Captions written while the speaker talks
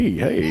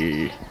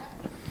Hey.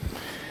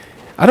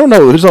 I don't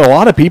know. There's a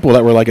lot of people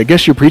that were like, I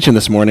guess you're preaching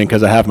this morning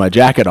because I have my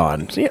jacket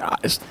on. See, I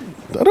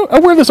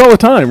wear this all the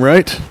time,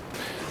 right?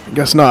 I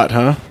guess not,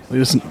 huh?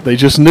 They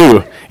just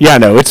knew. Yeah,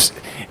 no,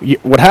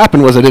 what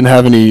happened was I didn't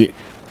have any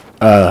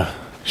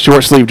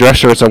short sleeve dress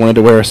shirts I wanted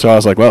to wear, so I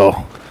was like,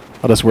 well,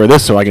 I'll just wear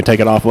this so I can take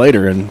it off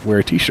later and wear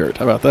a t-shirt.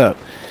 How about that?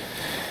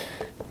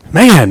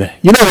 Man,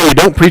 you know when you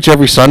don't preach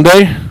every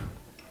Sunday,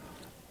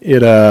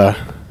 it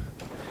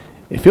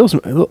feels a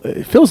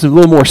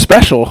little more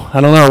special.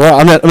 I don't know.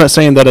 I'm not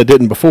saying that I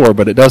didn't before,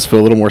 but it does feel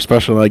a little more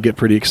special, and I get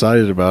pretty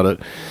excited about it.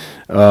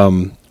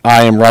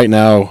 I am right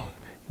now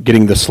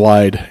getting the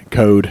slide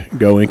code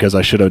going because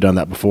I should have done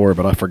that before,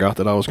 but I forgot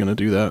that I was going to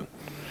do that,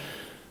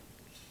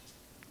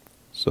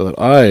 so that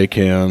I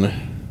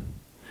can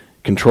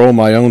control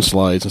my own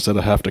slides instead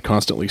of have to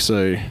constantly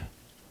say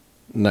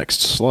next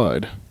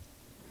slide.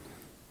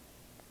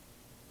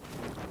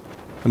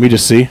 Let me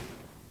just see.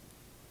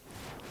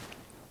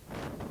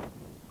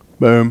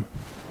 Boom.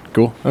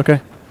 Cool. Okay.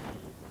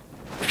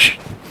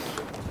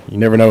 You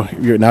never know.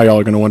 Now y'all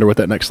are going to wonder what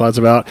that next slide's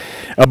about.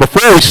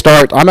 Before we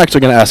start, I'm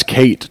actually going to ask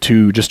Kate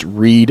to just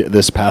read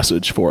this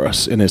passage for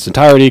us in its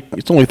entirety.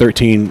 It's only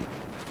 13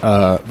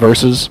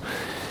 verses,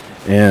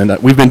 and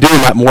we've been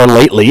doing that more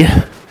lately.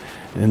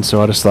 And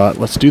so I just thought,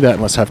 let's do that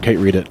and let's have Kate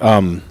read it.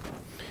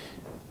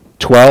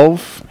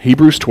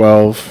 Hebrews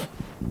 12,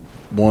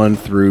 1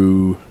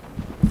 through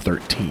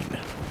 13.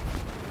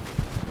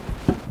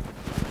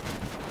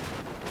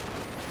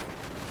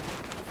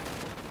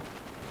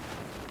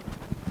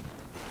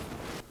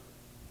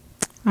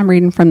 I'm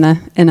reading from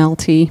the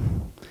NLT,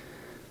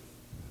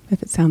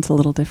 if it sounds a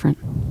little different.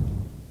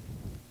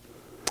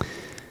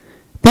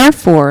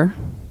 Therefore,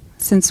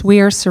 since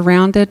we are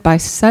surrounded by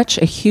such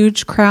a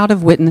huge crowd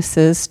of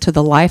witnesses to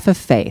the life of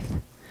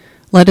faith,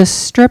 let us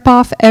strip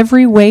off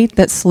every weight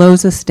that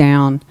slows us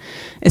down,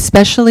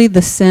 especially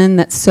the sin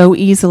that so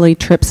easily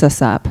trips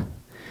us up,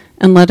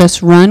 and let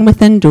us run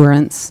with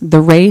endurance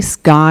the race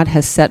God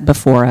has set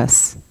before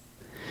us.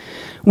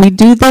 We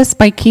do this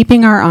by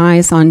keeping our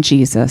eyes on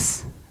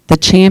Jesus, the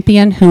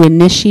champion who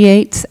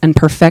initiates and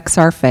perfects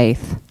our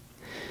faith.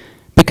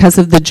 Because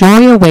of the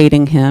joy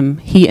awaiting him,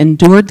 he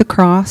endured the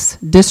cross,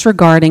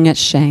 disregarding its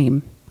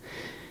shame.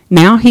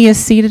 Now he is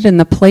seated in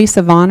the place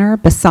of honor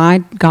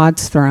beside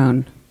God's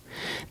throne.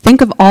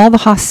 Think of all the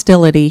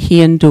hostility he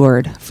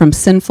endured from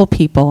sinful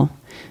people.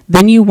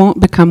 Then you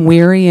won't become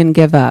weary and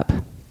give up.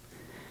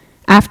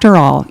 After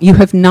all, you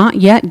have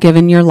not yet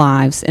given your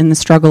lives in the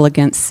struggle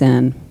against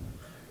sin.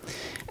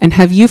 And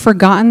have you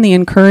forgotten the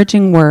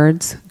encouraging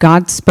words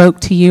God spoke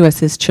to you as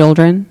his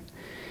children?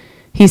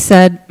 He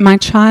said, "My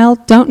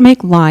child, don't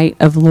make light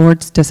of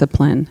Lord's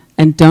discipline,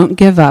 and don't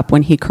give up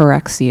when he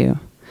corrects you.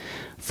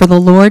 For the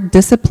Lord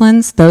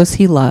disciplines those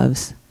he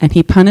loves, and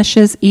he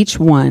punishes each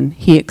one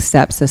he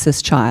accepts as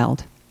his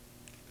child."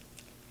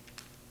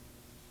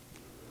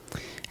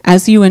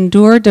 As you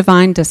endure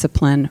divine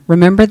discipline,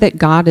 remember that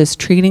God is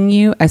treating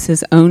you as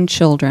his own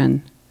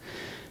children.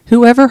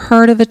 Who ever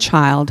heard of a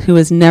child who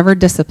is never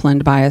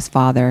disciplined by his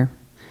father?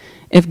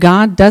 If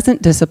God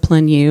doesn't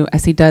discipline you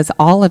as he does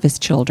all of his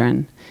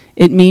children,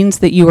 it means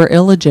that you are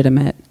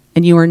illegitimate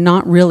and you are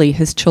not really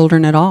his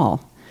children at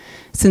all.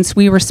 Since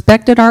we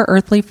respected our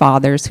earthly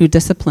fathers who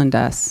disciplined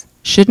us,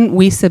 shouldn't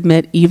we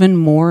submit even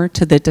more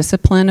to the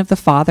discipline of the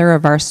Father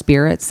of our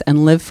spirits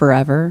and live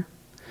forever?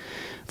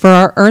 For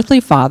our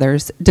earthly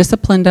fathers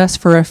disciplined us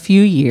for a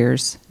few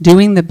years,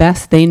 doing the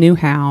best they knew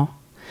how.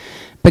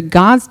 But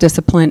God's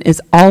discipline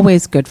is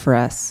always good for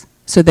us,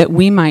 so that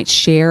we might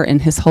share in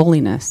his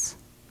holiness.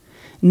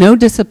 No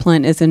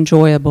discipline is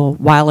enjoyable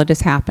while it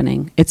is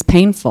happening. It's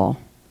painful.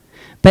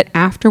 But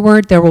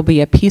afterward there will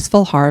be a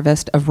peaceful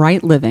harvest of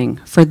right living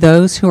for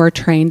those who are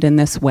trained in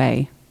this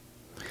way.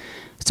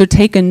 So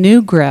take a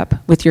new grip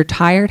with your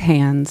tired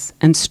hands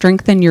and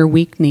strengthen your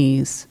weak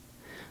knees.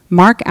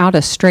 Mark out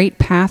a straight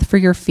path for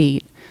your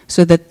feet,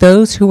 so that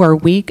those who are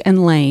weak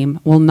and lame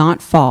will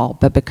not fall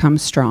but become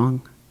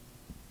strong.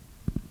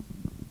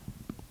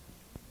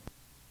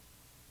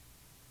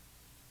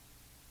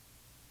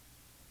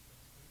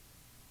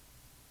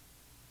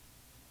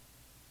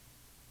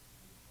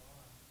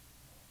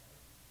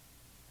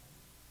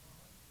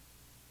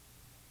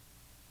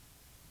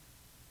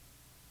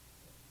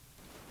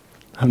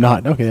 I'm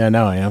not. Okay, yeah,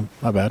 now I am.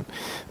 My bad.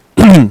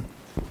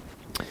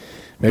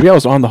 Maybe I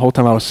was on the whole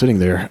time I was sitting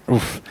there.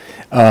 Oof.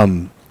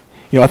 I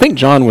think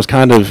John was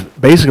kind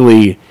of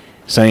basically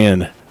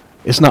saying,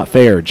 it's not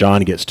fair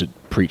John gets to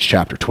preach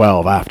chapter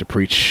 12. I have to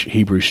preach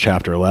Hebrews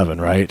chapter 11,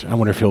 right? I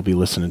wonder if he'll be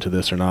listening to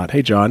this or not.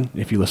 Hey, John,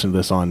 if you listen to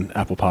this on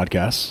Apple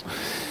Podcasts.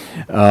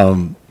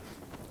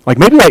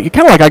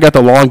 Kind of like I got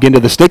the long end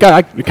of the stick.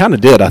 I kind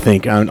of did, I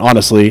think,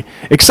 honestly,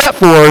 except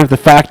for the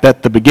fact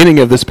that the beginning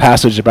of this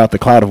passage about the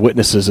cloud of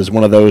witnesses is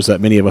one of those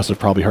that many of us have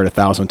probably heard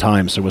 1,000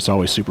 times, so it's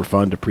always super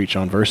fun to preach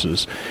on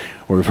verses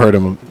where we've heard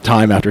them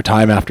time after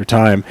time after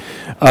time.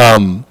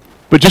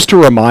 But just to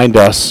remind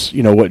us,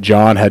 what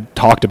John had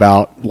talked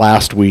about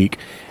last week,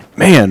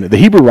 man, the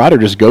Hebrew writer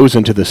just goes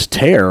into this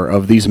tear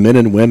of these men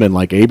and women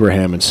like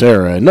Abraham and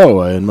Sarah and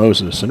Noah and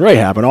Moses and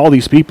Rahab and all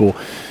these people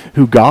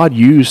who God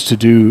used to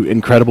do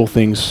incredible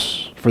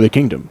things for the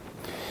kingdom.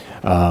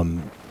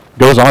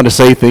 Goes on to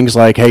say things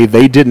like, hey,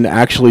 they didn't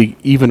actually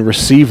even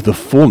receive the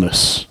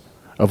fullness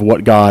of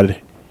what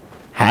God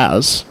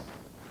has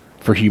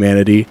for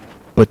humanity,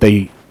 but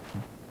they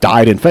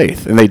died in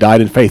faith, and they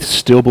died in faith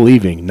still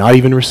believing, not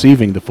even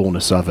receiving the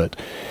fullness of it.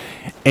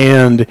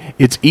 And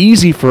it's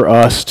easy for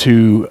us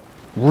to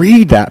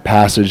read that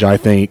passage, I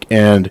think,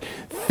 and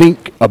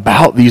think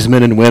about these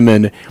men and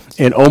women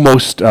and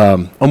almost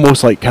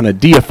like kind of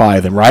deify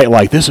them, right?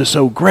 Like, this is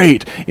so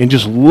great, and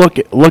just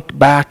look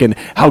back and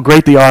how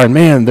great they are, and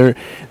man,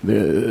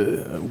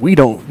 we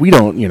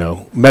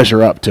don't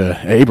measure up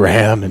to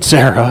Abraham and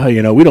Sarah,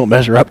 we don't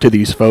measure up to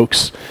these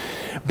folks.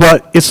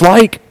 But it's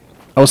like,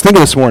 I was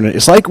thinking this morning,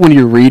 it's like when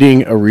you're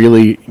reading a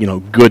really,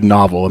 good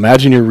novel.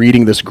 Imagine you're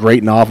reading this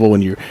great novel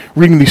and you're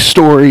reading these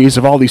stories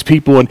of all these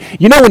people, and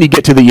when you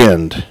get to the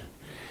end,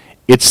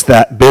 it's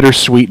that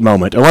bittersweet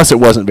moment, unless it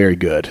wasn't very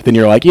good. Then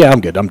you're like, yeah,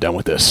 I'm good, I'm done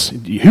with this.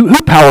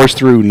 Who powers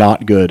through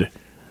not good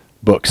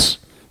books?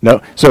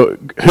 No? So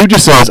who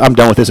just says, I'm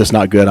done with this, it's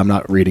not good, I'm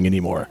not reading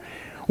anymore?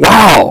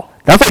 Wow,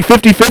 that's like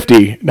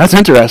 50-50. That's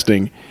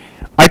interesting.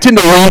 I tend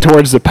to lean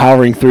towards the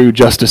powering through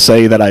just to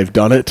say that I've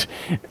done it,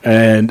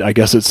 and I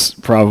guess it's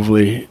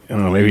probably, I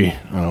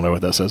don't know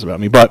what that says about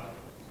me, but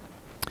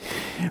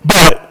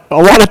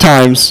a lot of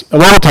times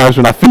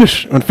when I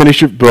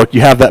finish your book,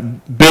 you have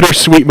that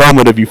bittersweet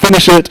moment of you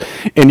finish it,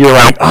 and you're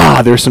like,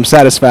 there's some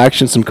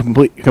satisfaction, some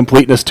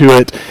completeness to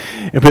it,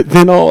 but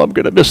then, I'm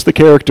going to miss the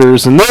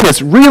characters, and then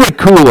it's really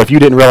cool if you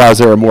didn't realize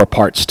there were more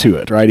parts to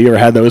it, right? You ever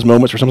had those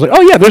moments where someone's like,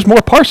 oh yeah, there's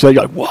more parts to that?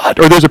 You're like, what?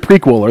 Or there's a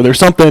prequel, or there's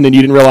something, and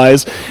you didn't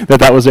realize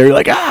that was there. You're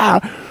like,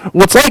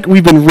 well, it's like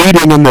we've been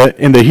reading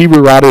in the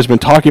Hebrew writers, been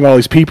talking about all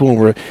these people, and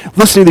we're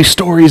listening to these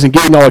stories and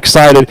getting all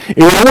excited.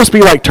 It would almost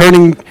be like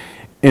turning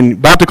and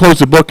about to close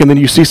the book, and then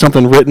you see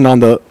something written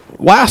on the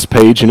last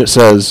page, and it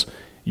says,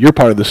 you're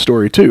part of the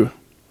story too.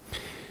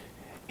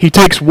 He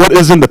takes what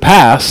is in the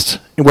past,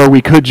 where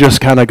we could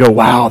just kind of go,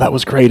 wow, that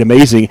was great,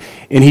 amazing,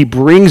 and he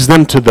brings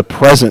them to the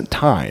present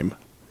time.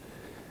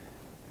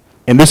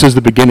 And this is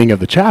the beginning of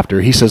the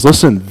chapter. He says,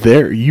 listen,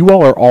 you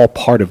all are all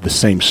part of the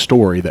same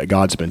story that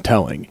God's been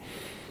telling.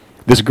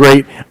 This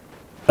great,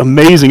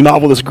 amazing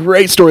novel, this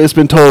great story that's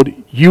been told,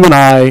 you and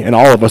I and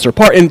all of us are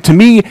part. And to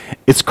me,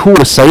 it's cool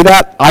to say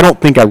that. I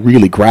don't think I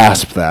really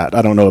grasp that.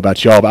 I don't know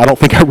about y'all, but I don't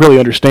think I really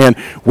understand.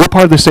 We're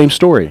part of the same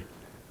story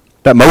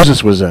that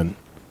Moses was in.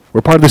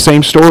 We're part of the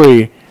same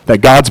story that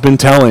God's been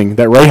telling,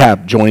 that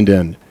Rahab joined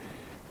in.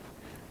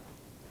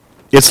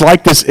 It's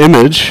like this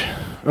image.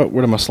 Oh,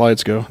 where did my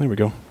slides go? There we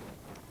go.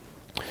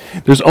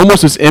 There's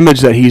almost this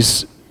image that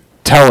he's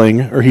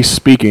telling, or he's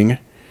speaking.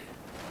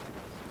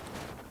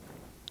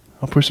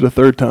 I'll push it a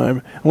third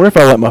time. I wonder if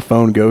I let my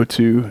phone go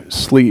to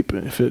sleep,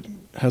 if it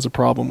has a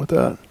problem with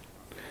that.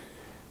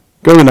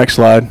 Go to the next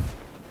slide.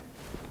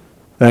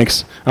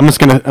 Thanks. I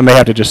may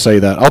have to just say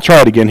that. I'll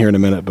try it again here in a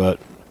minute, but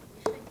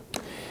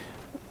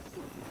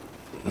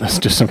that's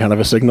just some kind of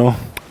a signal.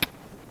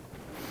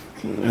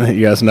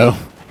 You guys know.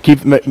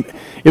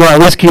 At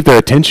least keep their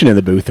attention in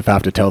the booth if I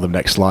have to tell them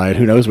next slide.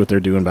 Who knows what they're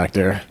doing back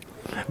there?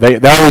 They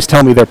always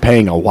tell me they're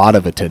paying a lot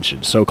of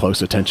attention, so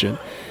close attention.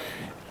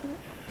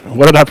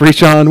 What did I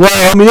preach on?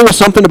 Well, there was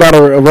something about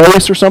a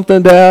race or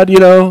something, Dad,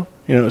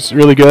 it's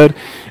really good.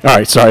 All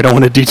right, sorry, I don't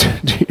want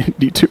to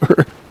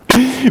detour.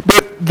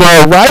 But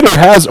the writer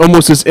has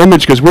almost this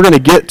image, because we're going to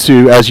get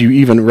to, as you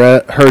even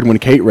heard when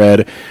Kate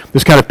read,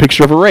 this kind of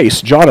picture of a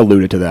race. John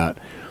alluded to that.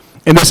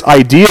 And this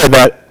idea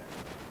that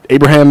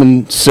Abraham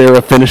and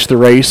Sarah finished the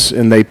race,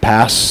 and they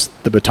pass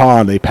the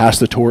baton, they pass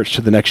the torch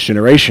to the next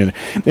generation.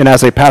 And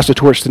as they pass the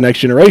torch to the next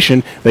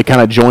generation, they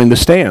kind of join the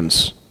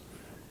stands.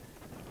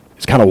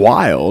 It's kind of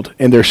wild,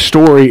 and their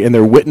story and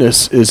their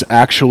witness is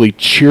actually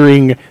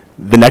cheering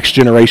the next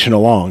generation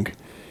along.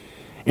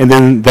 And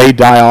then they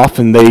die off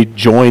and they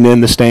join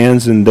in the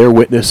stands, and their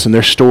witness and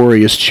their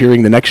story is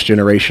cheering the next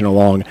generation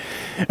along.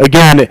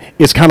 Again,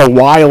 it's kind of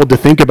wild to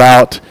think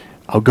about.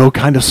 I'll go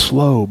kind of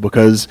slow,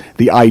 because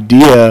the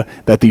idea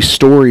that these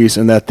stories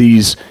and that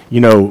these,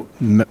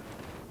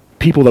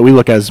 people that we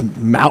look as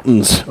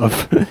mountains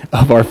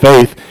of our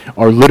faith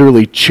are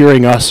literally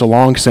cheering us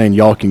along, saying,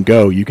 y'all can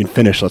go, you can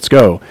finish, let's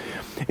go.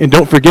 And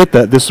don't forget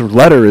that this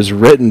letter is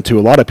written to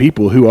a lot of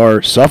people who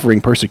are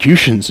suffering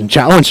persecutions and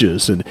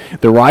challenges. And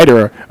the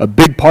writer, a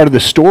big part of the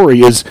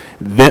story is,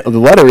 the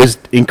letter is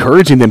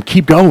encouraging them,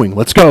 keep going,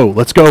 let's go,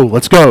 let's go,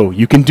 let's go,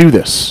 you can do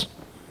this.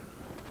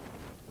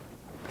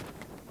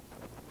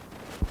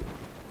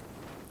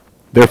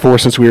 Therefore,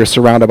 since we are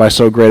surrounded by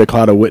so great a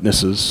cloud of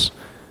witnesses,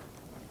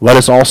 let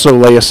us also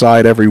lay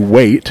aside every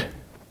weight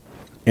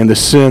and the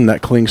sin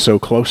that clings so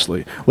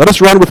closely. Let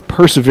us run with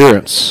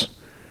perseverance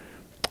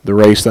the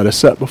race that is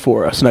set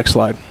before us. Next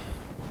slide.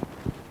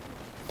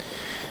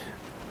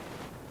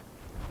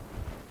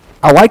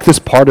 I like this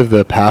part of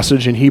the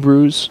passage in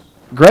Hebrews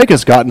Greg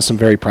has gotten some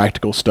very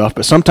practical stuff,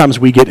 but sometimes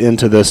we get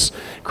into this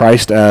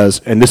Christ as,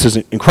 and this is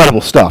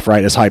incredible stuff,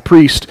 right? As high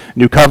priest,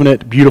 new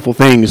covenant, beautiful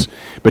things.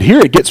 But here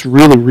it gets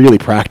really, really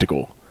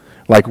practical.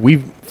 Like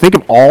think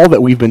of all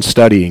that we've been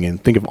studying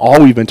and think of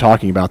all we've been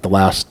talking about the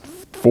last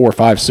 4,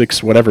 5,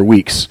 6, whatever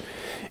weeks.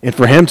 And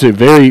for him to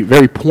very,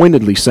 very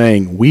pointedly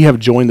saying, we have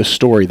joined the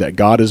story that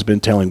God has been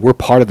telling. We're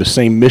part of the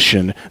same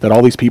mission that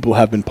all these people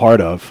have been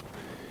part of.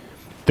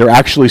 They're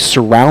actually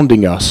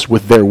surrounding us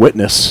with their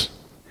witness.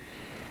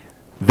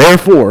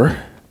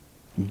 Therefore,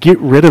 get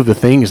rid of the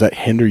things that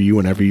hinder you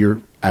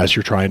as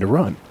you're trying to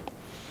run.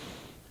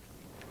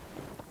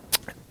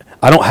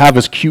 I don't have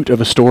as cute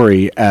of a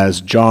story as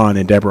John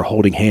and Deborah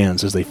holding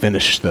hands as they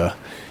finish the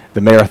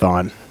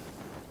marathon.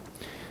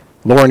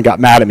 Lauren got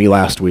mad at me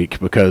last week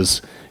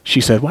because she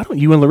said, why don't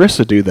you and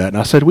Larissa do that? And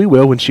I said, we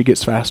will when she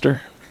gets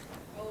faster.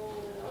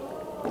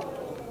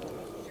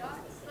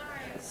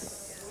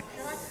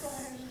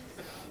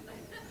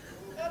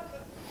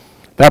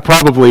 That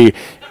probably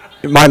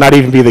might not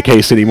even be the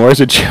case anymore.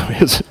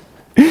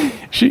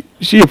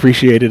 She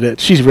appreciated it.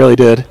 She really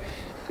did.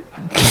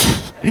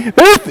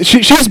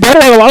 She's better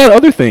at a lot of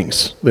other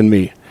things than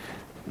me.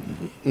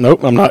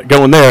 Nope, I'm not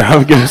going there.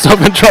 I'm getting myself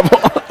in trouble.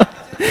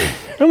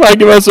 I might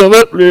give myself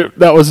up.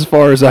 That was as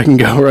far as I can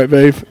go, right,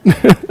 babe?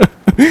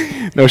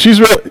 No,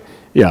 she's really,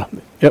 yeah.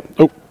 Yep.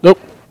 Oh, nope.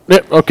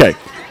 Yep. Okay.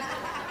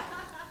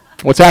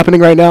 What's happening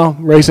right now?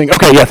 Racing.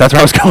 Okay, yeah, that's where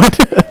I was going.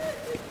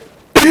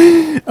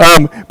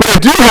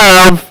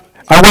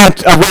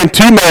 But I ran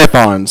 2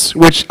 marathons,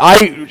 which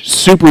I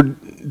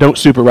don't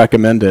super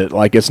recommend it.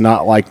 Like, it's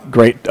not like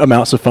great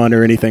amounts of fun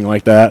or anything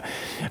like that.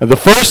 The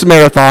first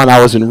marathon,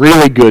 I was in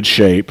really good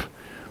shape,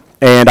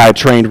 and I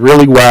trained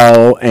really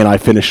well, and I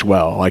finished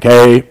well. Like,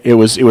 hey, it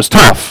was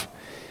tough.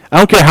 I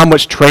don't care how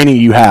much training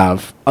you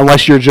have,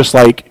 unless you're just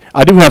like,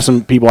 I do have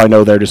some people I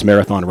know that are just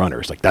marathon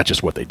runners. Like, that's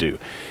just what they do.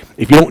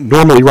 If you don't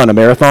normally run a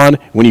marathon,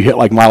 when you hit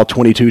like mile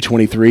 22,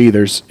 23,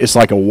 it's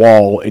like a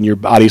wall, and your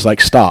body's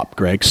like, stop,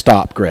 Greg,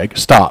 stop, Greg,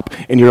 stop.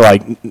 And you're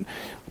like,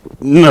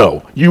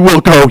 no, you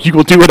will go, you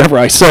will do whatever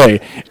I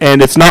say.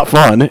 And it's not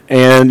fun.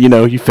 And,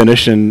 you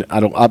finish, and I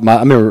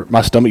remember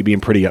my stomach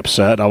being pretty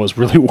upset. I was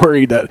really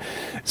worried that,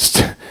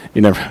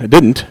 it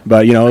didn't,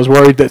 but, I was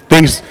worried that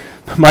things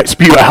might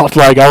spew out.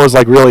 Like, I was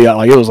like really,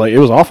 it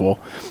was awful.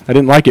 I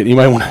didn't like it. You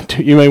may want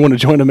to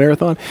join a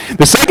marathon.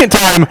 The second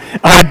time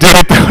I did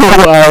it,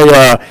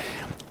 though,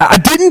 I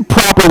didn't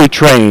properly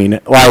train.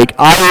 Like,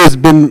 I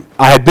had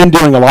been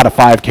doing a lot of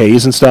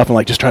 5Ks and stuff, and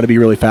like just trying to be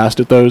really fast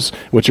at those,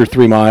 which are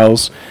 3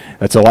 miles.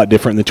 That's a lot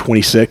different than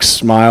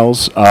 26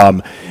 miles. So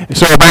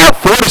about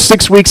 4 to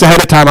 6 weeks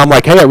ahead of time, I'm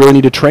like, hey, I really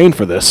need to train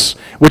for this,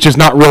 which is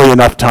not really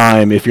enough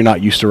time if you're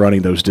not used to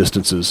running those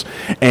distances.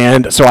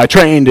 And so I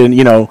trained, and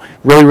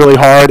really, really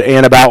hard.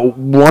 And about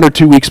 1 or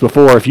 2 weeks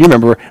before, if you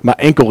remember, my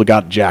ankle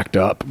got jacked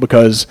up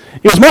because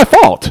it was my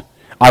fault.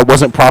 I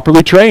wasn't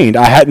properly trained.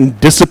 I hadn't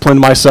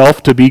disciplined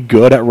myself to be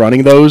good at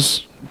running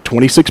those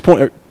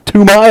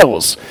 26.2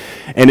 miles,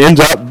 and ends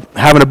up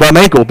having a bum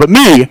ankle. But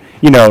me,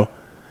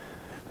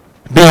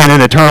 being an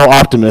eternal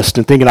optimist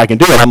and thinking I can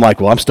do it, I'm like,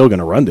 well, I'm still going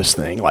to run this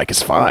thing. Like,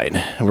 it's fine.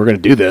 And we're going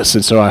to do this.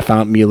 And so I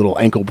found me a little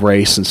ankle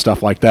brace and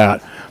stuff like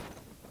that.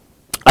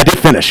 I did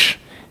finish,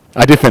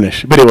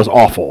 but it was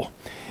awful.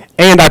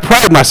 And I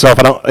pride myself,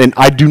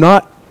 I do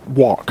not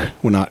walk.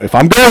 If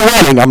I'm going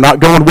running, I'm not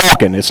going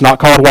walking. It's not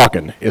called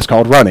walking. It's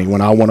called running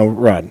when I want to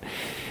run.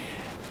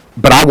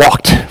 But I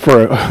walked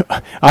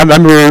I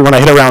remember when I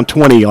hit around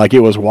 20, like it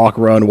was walk,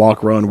 run,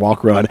 walk, run,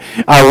 walk, run.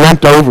 I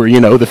limped over,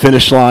 the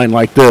finish line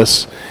like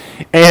this.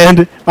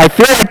 And I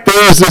feel like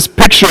there is this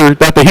picture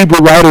that the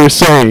Hebrew writer is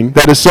saying,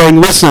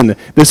 listen,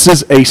 this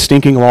is a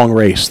stinking long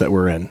race that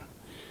we're in.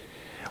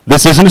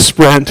 This isn't a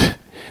sprint.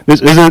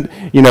 This isn't,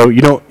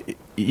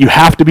 you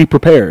have to be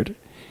prepared.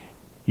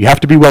 You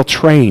have to be well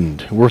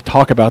trained. We'll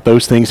talk about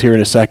those things here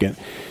in a second.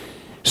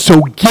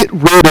 So get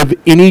rid of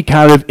any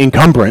kind of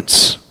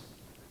encumbrance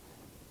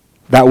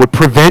that would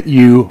prevent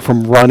you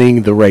from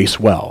running the race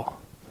well.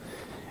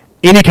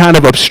 Any kind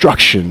of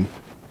obstruction,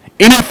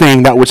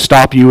 anything that would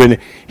stop you. And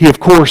he,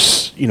 of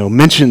course,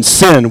 mentions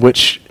sin,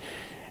 which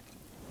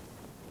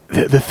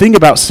the thing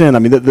about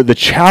sin, the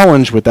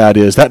challenge with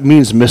that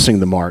means missing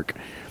the mark.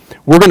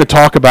 We're going to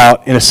talk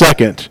about in a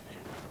second.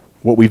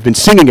 What we've been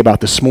singing about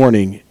this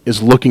morning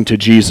is looking to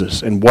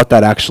Jesus and what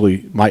that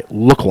actually might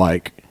look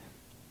like.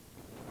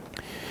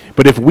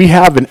 But if we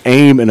have an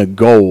aim and a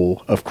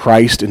goal of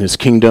Christ and his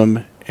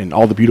kingdom and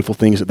all the beautiful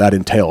things that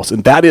entails,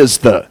 and that is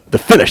the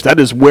finish, that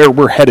is where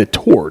we're headed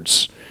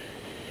towards.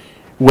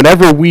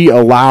 Whenever we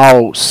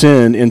allow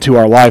sin into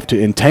our life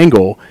to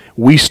entangle,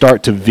 we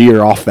start to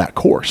veer off that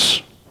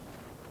course.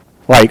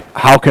 Like,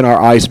 how can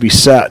our eyes be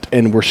set?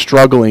 And we're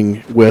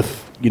struggling with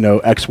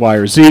X, Y,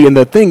 or Z. And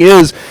the thing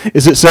is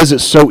it says it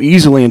so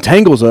easily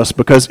entangles us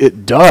because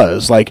it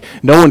does. Like,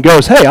 no one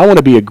goes, hey, I want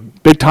to be a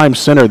big-time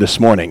sinner this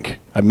morning.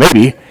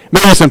 Maybe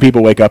some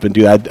people wake up and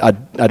do that.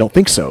 I don't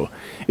think so.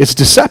 It's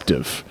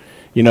deceptive.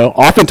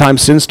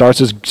 Oftentimes sin starts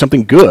as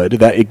something good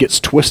that it gets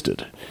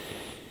twisted.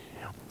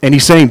 And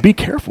he's saying, be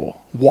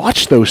careful.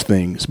 Watch those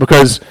things,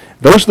 because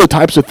those are the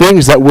types of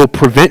things that will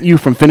prevent you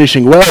from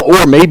finishing well,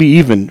 or maybe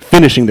even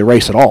finishing the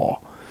race at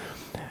all.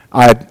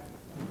 I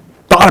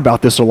thought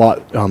about this a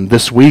lot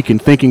this week,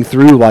 and thinking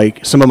through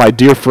like some of my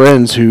dear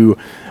friends who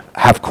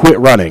have quit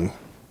running,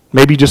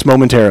 maybe just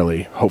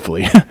momentarily,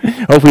 hopefully.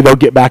 Hopefully they'll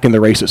get back in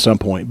the race at some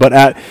point. But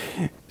at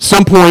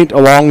some point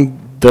along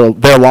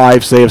their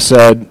lives, they have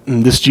said,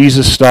 this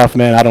Jesus stuff,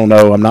 man, I don't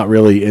know. I'm not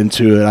really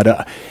into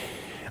it.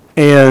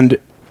 And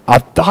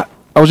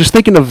I was just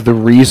thinking of the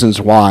reasons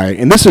why.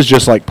 And this is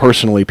just like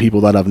personally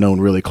people that I've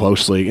known really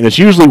closely. And it's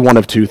usually one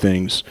of two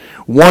things.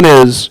 One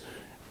is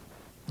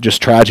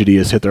just tragedy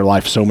has hit their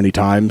life so many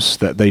times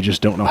that they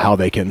just don't know how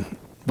they can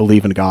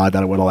believe in God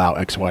that it would allow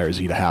X, Y, or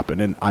Z to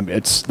happen. And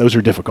those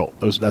are difficult.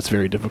 That's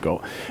very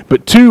difficult.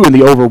 But two, in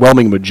the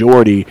overwhelming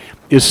majority,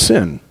 is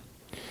sin.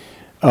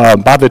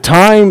 By the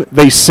time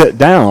they sit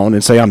down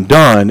and say, I'm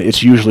done,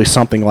 it's usually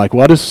something like,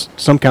 what is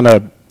some kind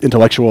of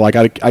intellectual, like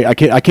I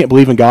can't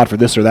believe in God for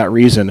this or that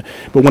reason.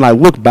 But when I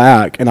look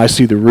back and I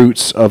see the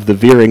roots of the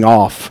veering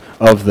off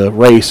of the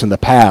race and the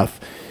path,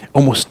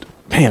 almost,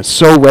 man,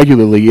 so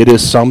regularly it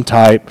is some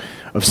type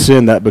of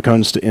sin that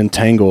becomes to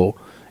entangle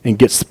and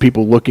gets the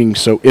people looking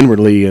so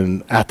inwardly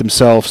and at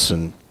themselves,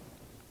 and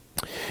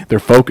they're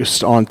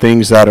focused on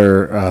things that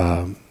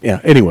are,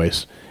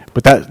 anyways.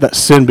 But that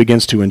sin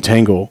begins to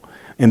entangle,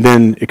 and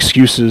then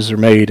excuses are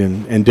made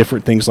and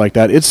different things like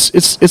that.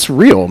 It's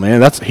real,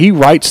 man. He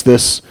writes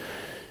this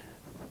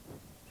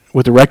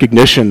with the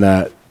recognition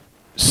that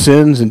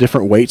sins and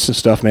different weights and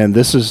stuff, man,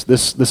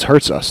 this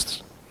hurts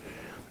us.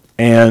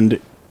 And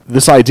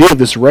this idea of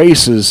this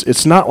race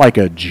it's not like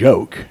a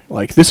joke.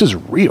 Like, this is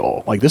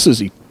real. Like, this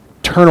is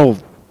eternal.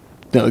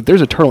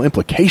 There's eternal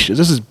implications.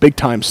 This is big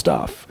time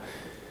stuff.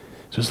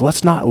 So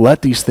let's not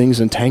let these things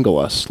entangle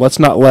us. Let's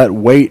not let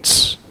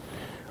weights.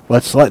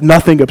 Let's let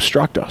nothing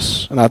obstruct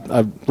us. And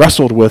I've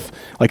wrestled with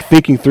like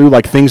thinking through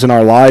like things in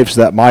our lives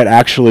that might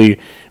actually,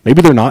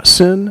 maybe they're not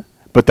sin,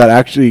 but that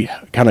actually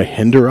kind of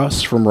hinder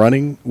us from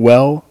running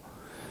well.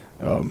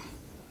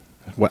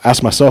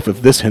 Ask myself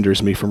if this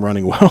hinders me from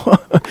running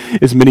well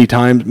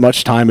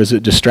much time as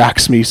it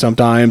distracts me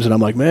sometimes. And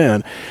I'm like,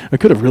 man, I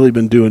could have really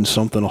been doing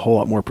something a whole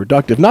lot more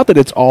productive. Not that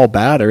it's all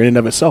bad or in and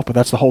of itself, but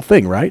that's the whole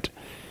thing, right?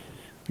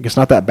 Like, it's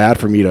not that bad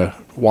for me to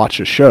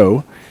watch a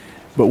show.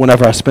 But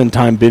whenever I spend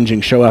time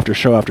binging show after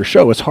show after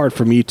show, it's hard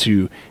for me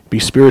to be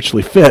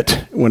spiritually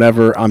fit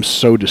whenever I'm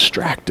so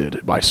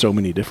distracted by so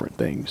many different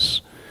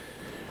things.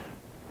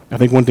 I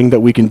think one thing that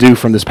we can do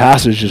from this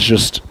passage is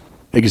just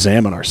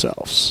examine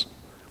ourselves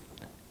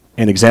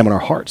and examine our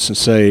hearts and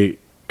say,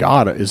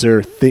 God,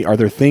 are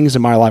there things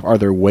in my life, are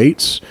there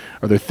weights,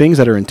 are there things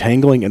that are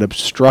entangling and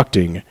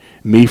obstructing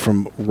me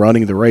from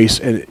running the race?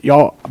 And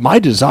y'all, my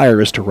desire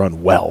is to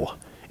run well.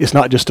 It's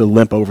not just to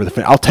limp over the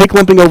finish. I'll take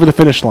limping over the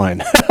finish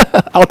line.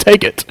 I'll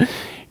take it.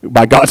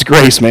 By God's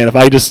grace, man.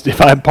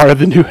 If I'm part of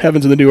the new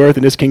heavens and the new earth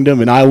in his kingdom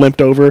and I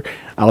limped over,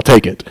 I'll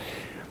take it.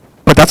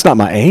 But that's not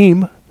my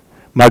aim.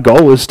 My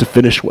goal is to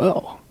finish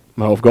well.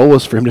 My goal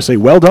is for him to say,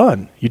 well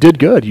done. You did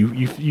good.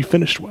 You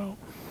finished well.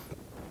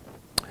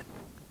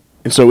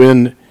 And so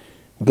in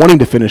wanting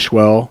to finish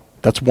well,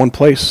 that's one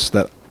place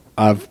that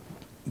I've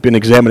been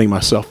examining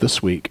myself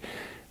this week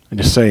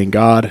and just saying,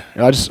 God,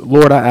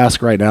 Lord, I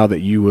ask right now that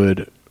you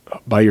would,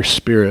 by your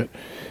Spirit,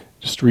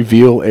 just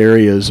reveal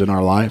areas in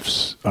our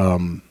lives,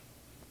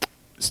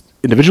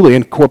 individually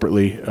and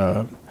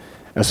corporately,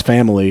 as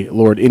family,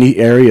 Lord, any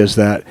areas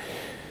that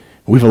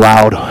we've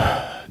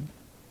allowed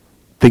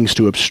things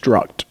to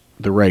obstruct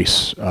the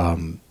race,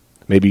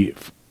 maybe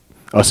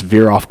us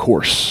veer off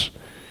course.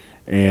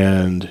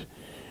 And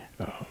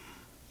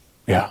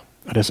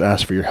I just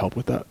ask for your help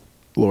with that,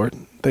 Lord.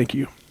 Thank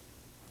you.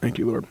 Thank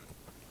you, Lord.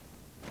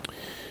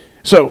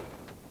 So,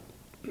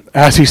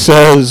 as he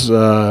says,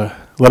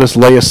 let us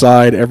lay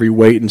aside every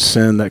weight and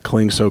sin that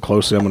clings so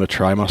closely. I'm going to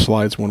try my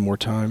slides one more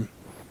time.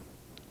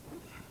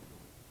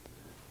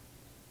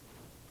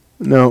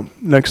 No,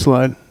 next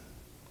slide.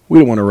 We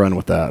don't want to run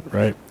with that,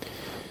 right?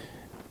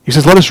 He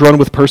says, let us run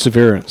with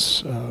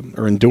perseverance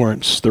or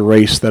endurance the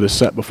race that is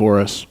set before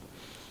us.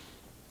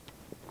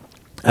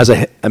 As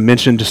I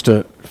mentioned just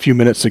a few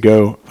minutes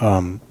ago,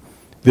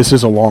 this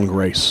is a long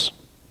race.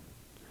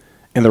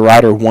 And the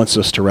rider wants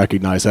us to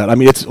recognize that. I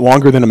mean, it's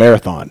longer than a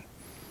marathon.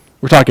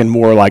 We're talking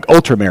more like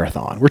ultra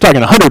marathon. We're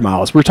talking 100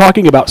 miles. We're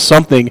talking about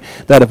something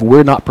that if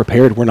we're not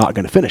prepared, we're not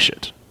going to finish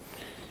it.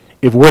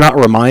 If we're not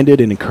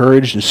reminded and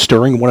encouraged and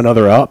stirring one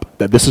another up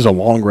that this is a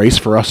long race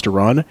for us to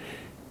run,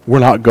 we're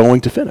not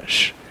going to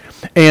finish.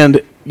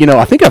 And,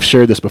 I think I've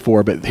shared this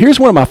before, but here's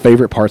one of my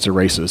favorite parts of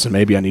races, and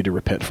maybe I need to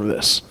repent for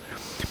this.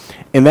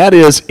 And that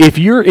is, if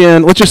you're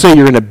let's just say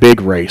you're in a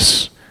big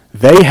race,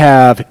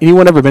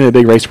 anyone ever been in a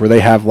big race where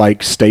they have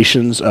like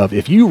stations of,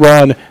 if you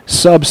run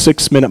sub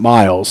 6 minute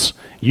miles,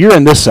 you're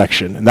in this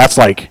section, and that's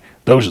like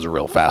those are the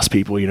real fast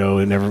people,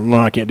 and no,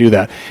 I can't do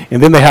that.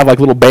 And then they have like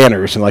little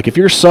banners, and like if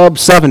you're sub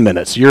 7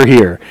 minutes, you're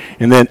here.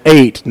 And then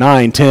 8,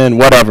 9, 10,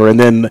 whatever. And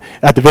then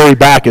at the very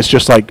back, it's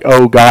just like,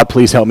 oh God,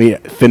 please help me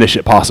finish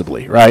it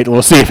possibly, right?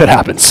 We'll see if it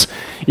happens,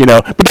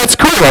 But that's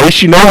cool, at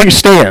least you know where you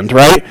stand,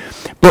 right?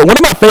 But one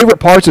of my favorite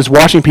parts is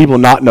watching people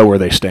not know where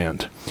they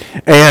stand.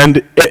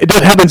 And it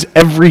happens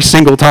every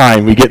single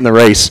time we get in the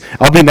race.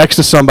 I'll be next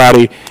to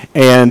somebody,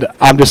 and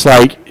I'm just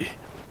like,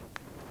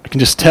 I can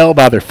just tell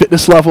by their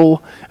fitness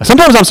level.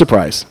 Sometimes I'm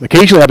surprised.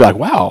 Occasionally I'll be like,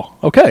 wow,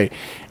 okay.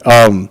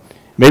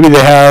 Maybe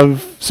they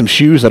have some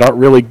shoes that aren't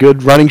really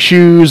good running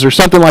shoes or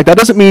something like that.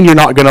 Doesn't mean you're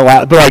not going to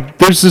laugh. But like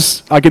there's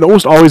this, I can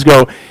almost always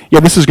go,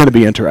 yeah, this is going to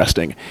be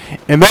interesting.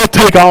 And they'll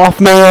take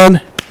off,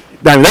 man.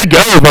 I mean, they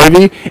go,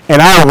 baby.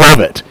 And I love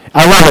it.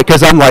 I love it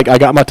because I'm like, I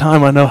got my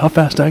time. I know how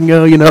fast I can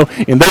go,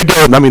 And they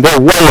go, I mean, they're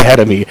way ahead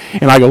of me.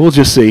 And I go, we'll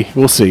just see.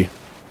 We'll see.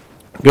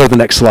 Go to the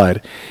next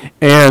slide.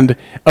 And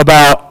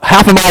about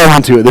half a mile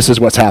into it, this is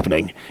what's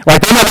happening.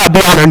 Like, they might not be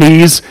on their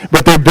knees,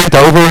 but they're bent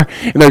over,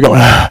 and they're going,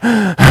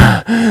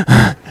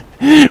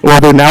 or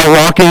they're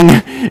now walking,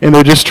 and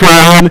they're just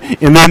trying,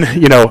 and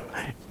then,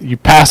 you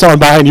pass on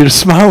by, and you just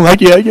smile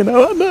like, yeah,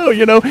 no,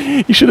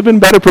 you should have been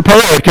better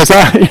prepared, because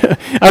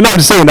I'm not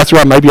just saying that's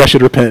right, maybe I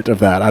should repent of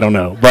that, I don't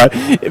know. But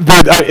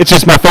it's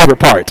just my favorite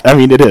part. I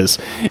mean, it is.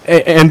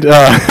 And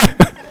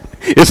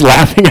is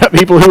laughing at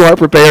people who are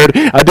prepared.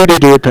 I do need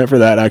to repent for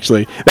that,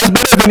 actually. That's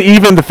better than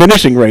even the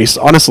finishing race,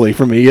 honestly,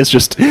 for me. It's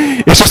just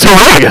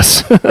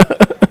hilarious.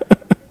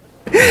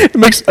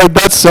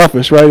 That's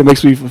selfish, right? It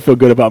makes me feel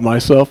good about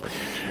myself.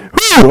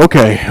 Whew,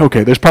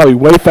 okay. There's probably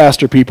way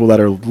faster people that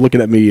are looking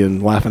at me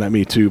and laughing at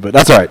me too, but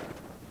that's all right.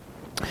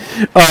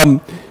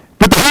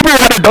 But the Hebrew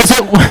writer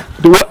doesn't.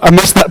 I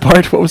missed that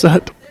part. What was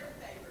that?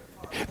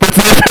 That's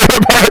my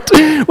favorite part.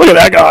 Look at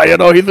that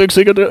guy, he thinks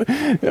he can do it.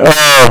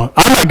 Oh,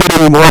 I'm not good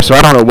anymore, so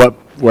I don't know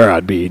where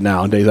I'd be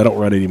nowadays. I don't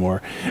run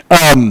anymore.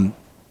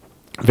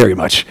 Very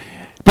much.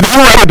 But the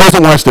writer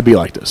doesn't want us to be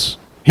like this.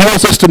 He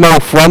wants us to know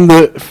from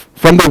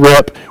the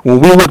rip, when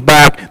we look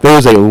back, there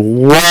is a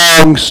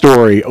long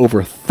story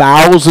over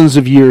thousands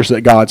of years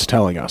that God's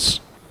telling us.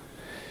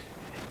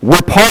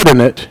 We're part in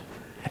it,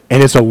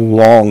 and it's a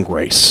long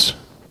race.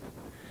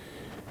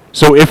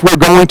 So if we're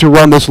going to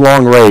run this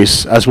long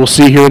race, as we'll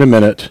see here in a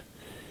minute,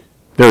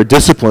 there are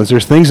disciplines,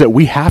 there's things that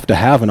we have to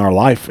have in our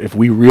life if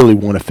we really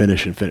want to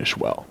finish and finish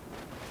well.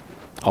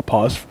 I'll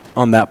pause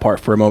on that part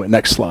for a moment.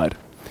 Next slide.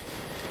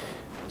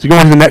 So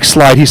going to the next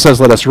slide, he says,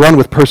 let us run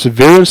with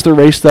perseverance the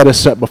race that is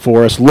set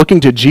before us, looking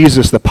to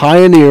Jesus, the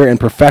pioneer and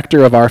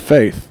perfecter of our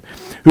faith,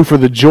 who for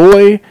the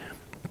joy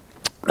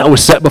that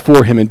was set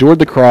before him endured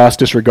the cross,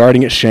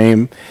 disregarding its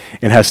shame,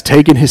 and has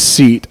taken his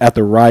seat at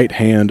the right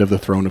hand of the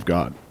throne of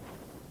God.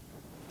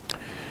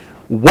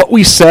 What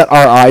we set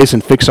our eyes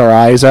and fix our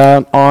eyes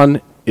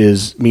on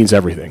means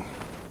everything.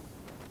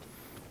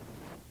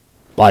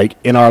 Like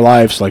in our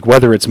lives, like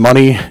whether it's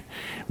money,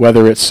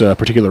 whether it's a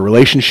particular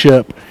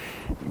relationship,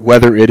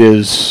 whether it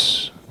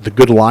is the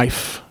good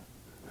life,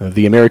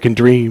 the American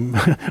dream,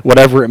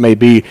 whatever it may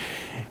be,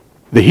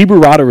 the Hebrew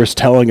writer is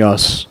telling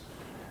us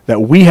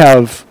that we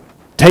have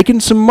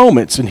taken some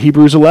moments in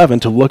Hebrews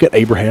 11 to look at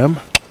Abraham.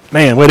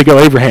 Man, way to go,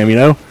 Abraham,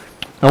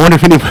 I wonder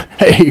if anybody,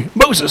 hey,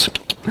 Moses,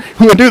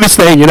 we're going to do this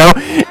thing,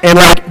 And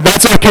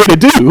that's okay to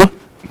do.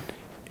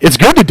 It's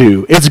good to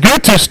do. It's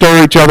good to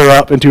stir each other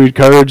up and to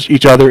encourage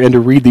each other and to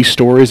read these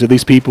stories of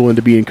these people and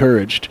to be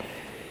encouraged.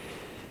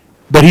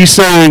 But he's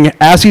saying,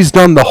 as he's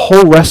done the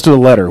whole rest of the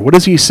letter, what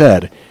has he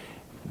said?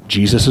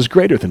 Jesus is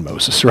greater than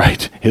Moses,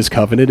 right? His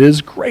covenant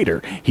is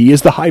greater. He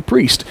is the high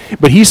priest.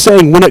 But he's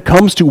saying when it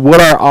comes to what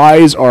our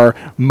eyes are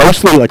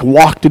mostly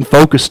locked and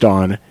focused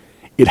on,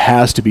 it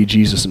has to be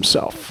Jesus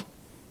himself.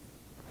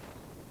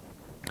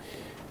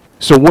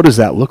 So what does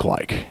that look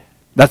like?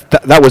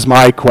 That was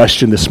my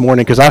question this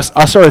morning, because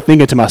I started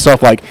thinking to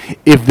myself,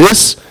 if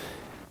this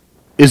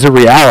is a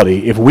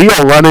reality, if we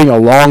are running a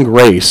long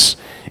race,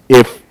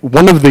 if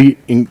one of the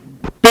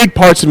big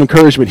parts of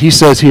encouragement he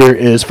says here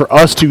is for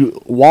us to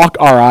lock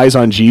our eyes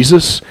on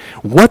Jesus,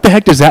 what the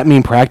heck does that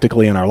mean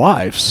practically in our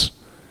lives?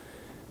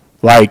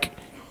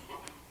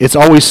 It's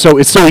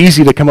so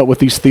easy to come up with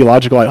these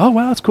theological, oh,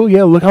 wow, that's cool,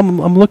 yeah, look,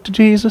 I'm look to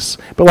Jesus.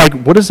 But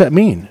what does that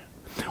mean?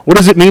 What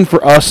does it mean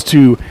for us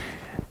to,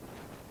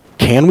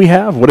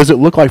 what does it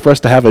look like for us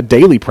to have a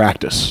daily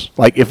practice?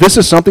 If this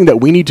is something that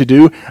we need to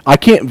do, I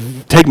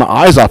can't take my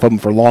eyes off of them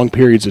for long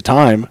periods of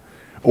time,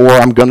 or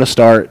I'm going to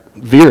start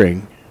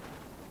veering.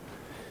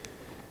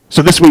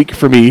 So this week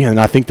for me, and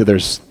I think that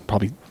there's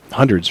probably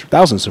hundreds,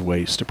 thousands of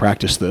ways to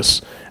practice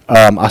this,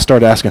 I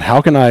started asking,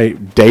 how can I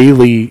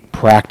daily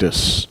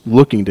practice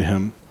looking to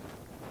him?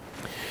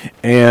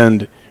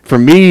 And for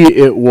me,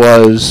 it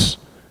was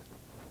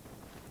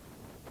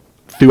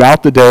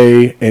throughout the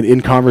day and in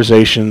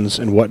conversations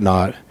and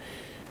whatnot,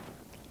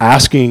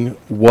 asking,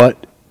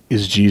 what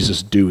is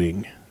Jesus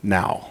doing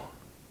now?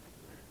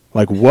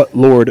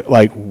 Lord,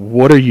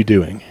 what are you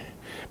doing?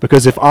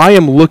 Because if I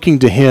am looking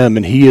to him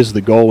and he is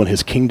the goal and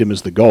his kingdom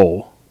is the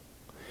goal,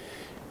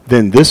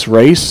 then this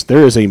race,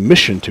 there is a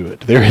mission to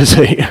it. There is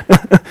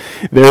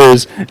there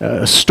is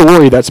a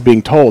story that's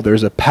being told.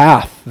 There's a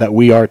path that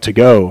we are to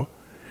go.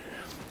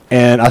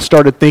 And I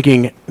started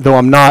thinking, though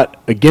I'm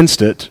not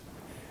against it,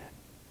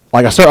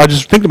 I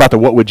just thinking about the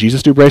What Would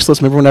Jesus Do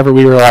bracelets. Remember whenever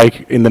we were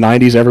like in the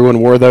 90s, everyone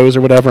wore those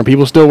or whatever, and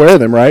people still wear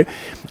them, right?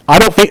 I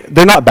don't think,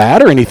 they're not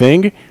bad or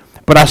anything,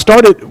 but I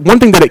started, one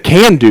thing that it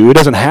can do, it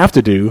doesn't have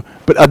to do,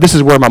 but this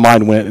is where my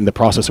mind went in the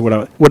process of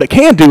what it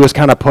can do is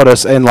kind of put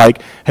us in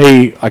like,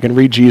 hey, I can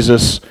read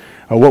Jesus,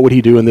 what would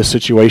he do in this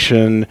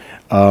situation,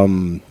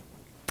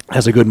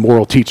 as a good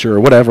moral teacher or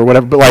whatever,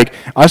 but like,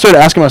 I started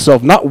asking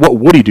myself, not what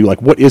would he do,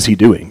 like what is he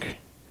doing?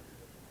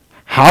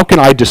 How can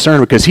I discern?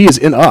 Because he is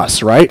in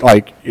us, right?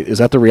 Like, is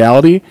that the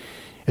reality?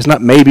 It's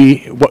not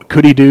maybe, what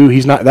could he do?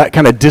 He's not, that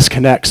kind of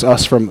disconnects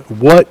us from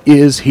what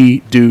is he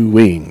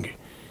doing?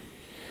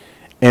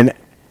 And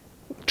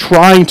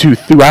trying to,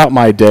 throughout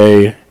my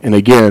day, and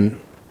again,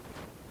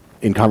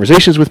 in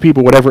conversations with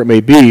people, whatever it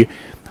may be,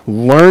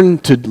 learn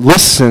to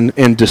listen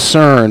and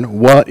discern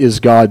what is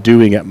God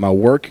doing at my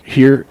work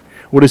here?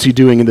 What is he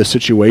doing in this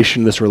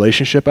situation, this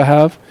relationship I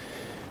have?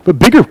 But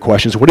bigger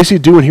questions, what is he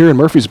doing here in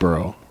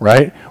Murfreesboro,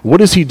 right?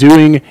 What is he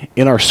doing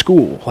in our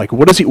school? Like,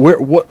 what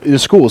in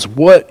schools,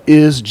 what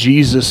is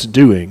Jesus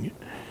doing?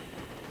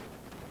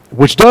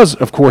 Which does,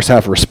 of course,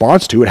 have a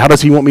response to it. How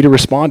does he want me to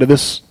respond to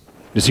this?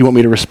 Does he want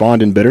me to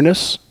respond in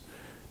bitterness?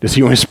 Does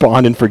he want me to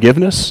respond in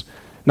forgiveness?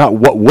 Not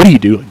what would he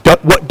do?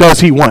 What does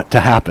he want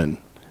to happen?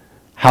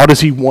 How does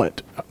he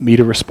want me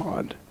to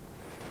respond?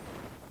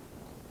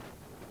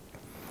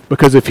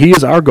 Because if he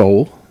is our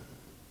goal,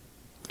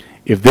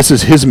 if this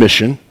is his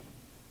mission,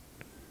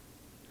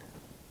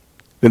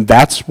 then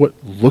that's part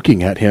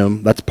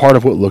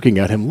of what looking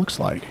at him looks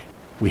like.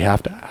 We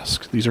have to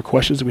ask. These are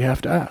questions that we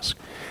have to ask.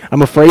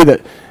 I'm afraid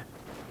that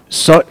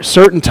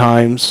certain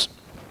times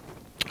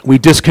we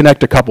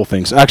disconnect a couple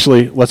things.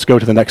 Actually, let's go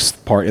to the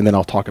next part and then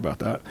I'll talk about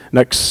that.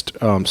 Next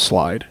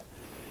slide.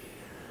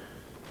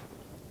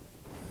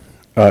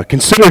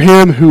 Consider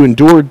him who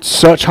endured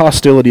such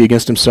hostility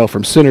against himself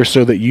from sinners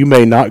so that you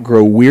may not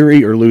grow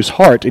weary or lose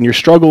heart. In your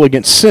struggle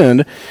against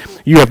sin,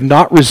 you have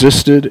not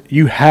resisted to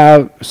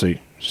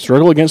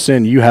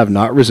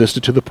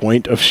the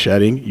point of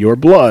shedding your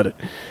blood.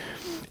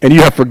 And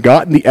you have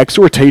forgotten the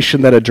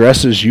exhortation that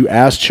addresses you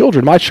as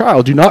children. My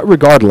child, do not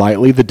regard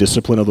lightly the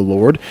discipline of the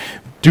Lord.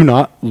 Do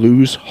not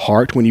lose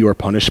heart when you are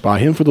punished by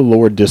him, for the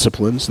Lord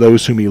disciplines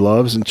those whom he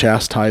loves and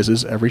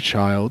chastises every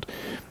child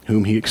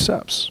whom he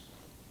accepts.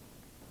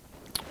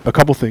 A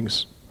couple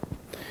things.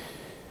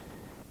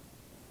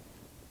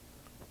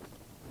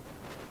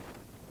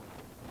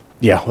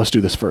 Yeah, let's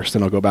do this first,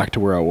 then I'll go back to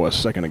where I was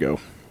a second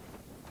ago.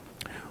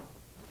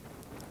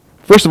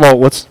 First of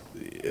all,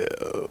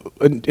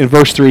 in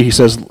verse 3, he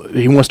says,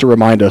 he wants to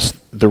remind us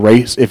the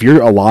race, if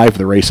you're alive,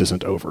 the race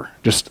isn't over.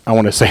 I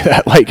want to say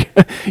that, like,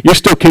 you're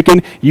still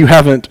kicking, you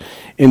haven't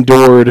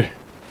endured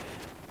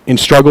in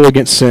struggle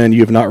against sin,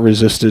 you have not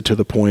resisted to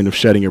the point of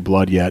shedding your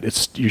blood yet.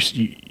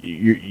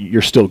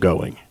 You're still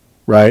going.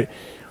 Right?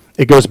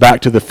 It goes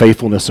back to the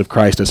faithfulness of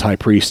Christ as high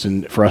priest,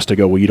 and for us to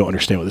go, well, you don't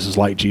understand what this is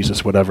like,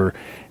 Jesus, whatever.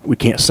 We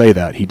can't say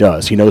that. He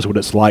does. He knows what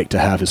it's like to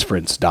have his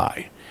friends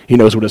die. He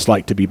knows what it's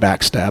like to be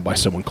backstabbed by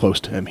someone close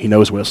to him. He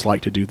knows what it's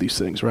like to do these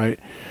things, right?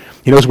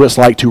 He knows what it's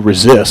like to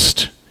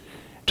resist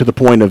to the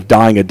point of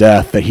dying a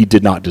death that he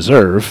did not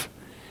deserve,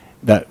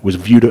 that was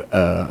viewed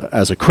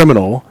as a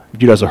criminal,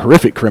 viewed as a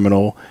horrific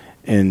criminal,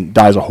 and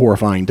dies a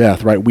horrifying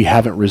death, right? We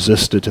haven't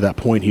resisted to that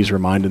point. He's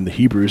reminding the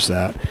Hebrews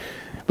that.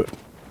 But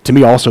to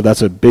me also,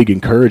 that's a big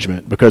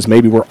encouragement, because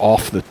maybe we're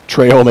off the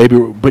trail,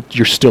 but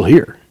you're still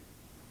here.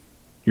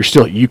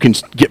 You can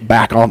get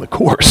back on the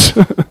course.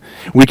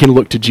 We can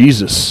look to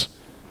Jesus,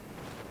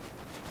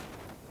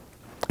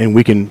 and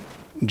we can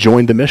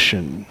join the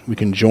mission. We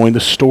can join the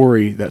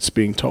story that's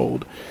being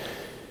told.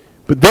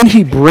 But then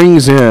he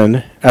brings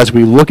in, as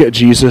we look at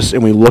Jesus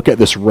and we look at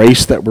this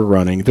race that we're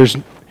running,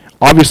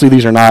 obviously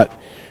these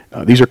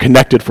are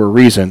connected for a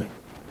reason.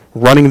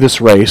 Running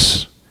this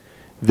race,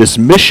 this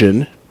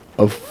mission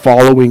of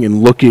following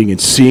and looking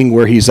and seeing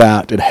where he's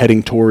at and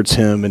heading towards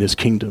him and his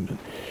kingdom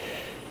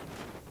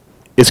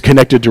is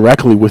connected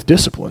directly with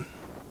discipline.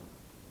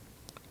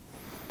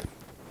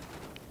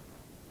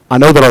 I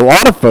know that a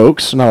lot of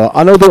folks,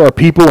 I know there are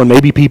people, and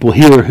maybe people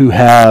here, who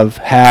have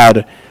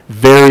had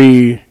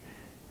very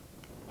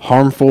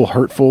harmful,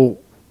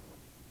 hurtful,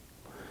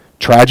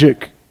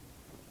 tragic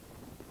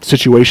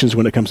situations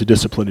when it comes to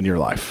discipline in your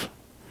life.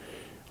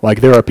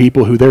 Like, there are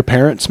people who, their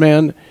parents,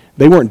 man,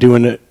 they weren't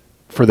doing it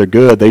for their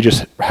good. They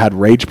just had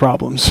rage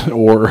problems,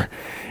 or,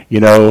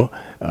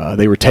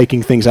 they were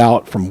taking things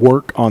out from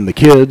work on the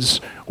kids,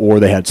 or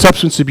they had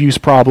substance abuse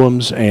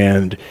problems,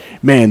 and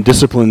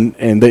discipline,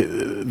 and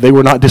they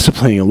were not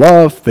disciplining in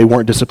love. They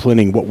weren't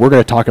disciplining what we're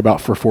going to talk about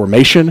for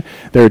formation.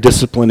 They're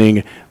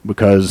disciplining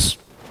because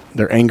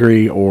they're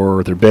angry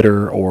or they're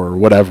bitter or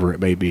whatever it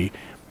may be.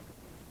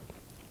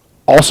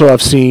 Also,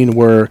 I've seen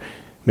where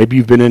maybe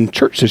you've been in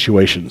church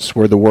situations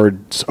where the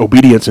words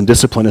obedience and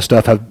discipline and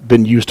stuff have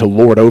been used to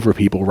lord over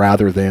people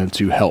rather than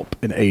to help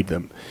and aid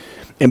them.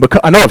 And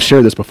because I know I've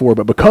shared this before,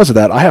 but because of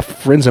that, I have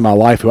friends in my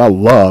life who I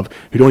love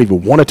who don't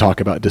even want to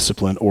talk about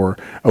discipline or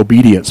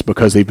obedience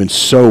because they've been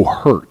so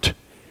hurt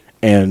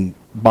and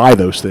by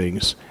those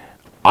things.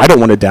 I don't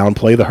want to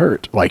downplay the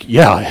hurt. Like,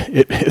 yeah,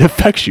 it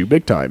affects you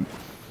big time.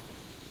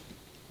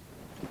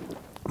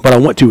 But I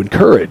want to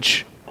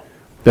encourage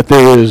that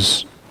there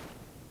is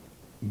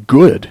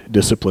good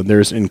discipline.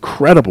 There's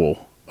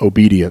incredible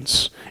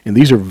obedience. And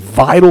these are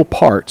vital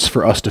parts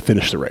for us to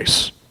finish the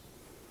race.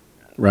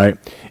 Right?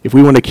 If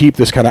we want to keep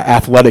this kind of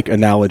athletic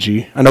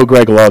analogy, I know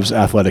Greg loves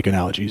athletic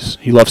analogies.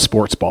 He loves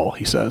sports ball,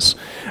 he says.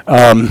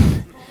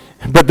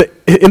 But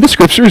in the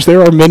scriptures,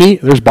 there are many.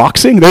 There's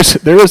boxing. There's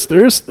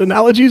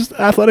analogies,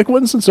 athletic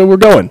ones, and so we're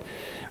going.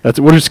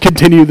 We'll just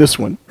continue this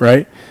one,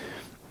 right?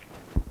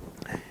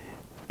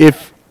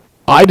 If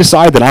I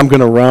decide that I'm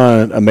going to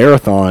run a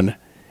marathon,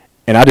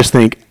 and I just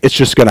think it's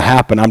just going to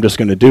happen, I'm just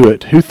going to do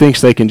it. Who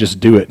thinks they can just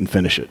do it and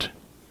finish it?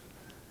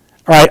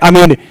 All right. I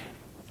mean.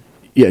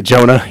 Yeah,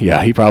 Jonah.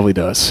 Yeah, he probably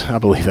does. I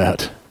believe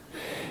that.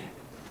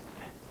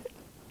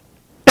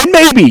 And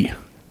maybe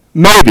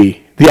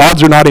the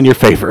odds are not in your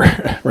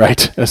favor,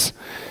 right? As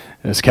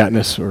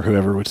Katniss or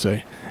whoever would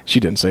say.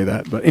 She didn't say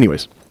that, but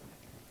anyways.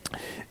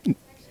 The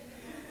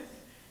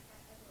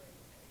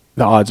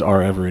odds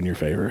are ever in your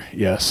favor.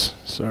 Yes.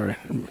 Sorry.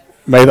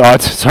 May the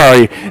odds.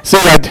 Sorry. See,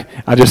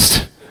 I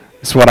just.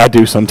 It's what I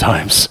do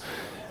sometimes.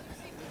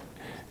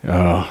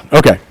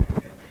 Okay.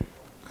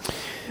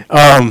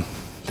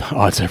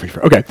 Odds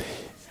everywhere. Okay.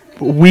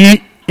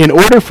 In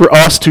order for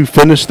us to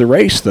finish the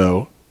race,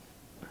 though,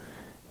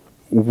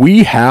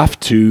 we have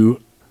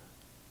to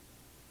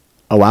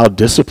allow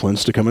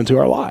disciplines to come into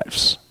our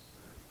lives.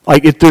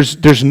 Like, if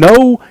there's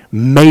no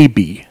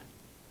maybe.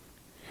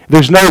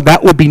 There's no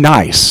that would be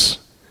nice.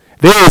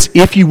 There is,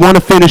 if you want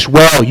to finish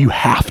well, you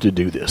have to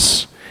do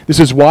this. This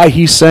is why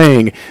he's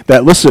saying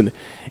that, listen,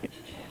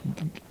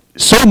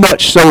 so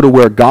much so to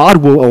where God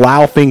will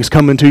allow things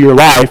come into your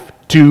life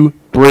to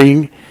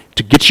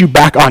get you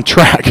back on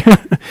track,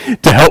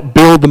 to help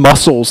build the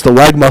muscles, the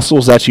leg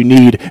muscles that you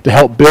need, to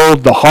help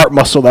build the heart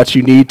muscle that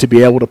you need to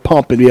be able to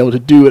pump and be able to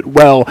do it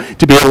well,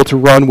 to be able to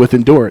run with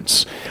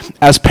endurance.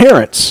 As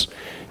parents,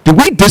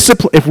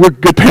 if we're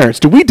good parents,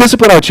 do we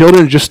discipline our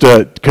children just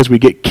because we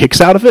get kicks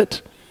out of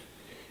it?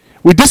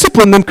 We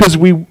discipline them because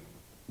we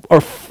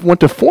want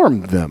to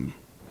form them.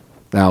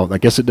 Now, I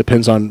guess it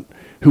depends on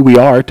who we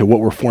are to what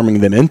we're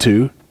forming them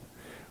into,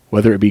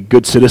 whether it be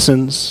good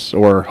citizens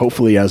or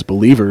hopefully as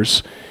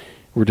believers.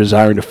 We're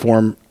desiring to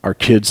form our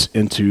kids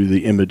into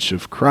the image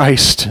of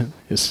Christ,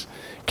 his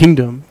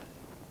kingdom.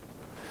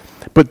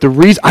 But the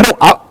reason,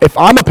 if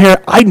I'm a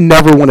parent, I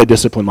never want to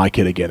discipline my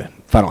kid again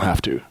if I don't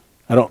have to.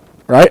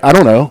 Right? I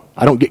don't know.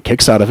 I don't get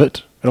kicks out of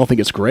it. I don't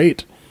think it's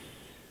great.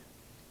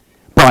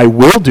 But I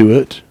will do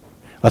it.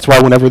 That's why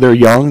whenever they're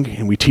young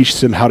and we teach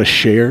them how to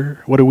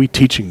share, what are we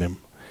teaching them?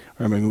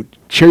 I mean,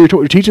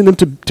 we're teaching them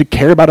to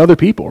care about other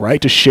people, right?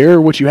 To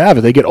share what you have.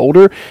 As they get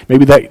older,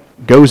 maybe that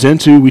goes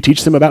into, we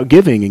teach them about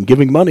giving and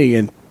giving money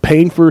and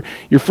paying for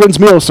your friend's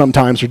meals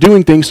sometimes, or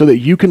doing things so that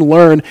you can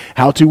learn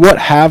how to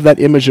have that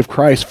image of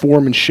Christ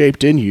formed and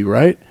shaped in you,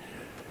 right?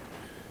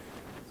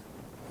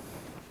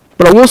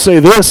 But I will say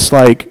this,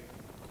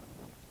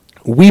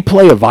 we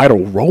play a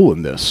vital role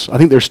in this. I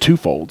think there's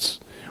twofolds.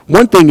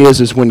 One thing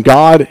is when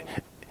God,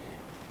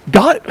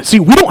 see,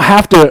 we don't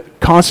have to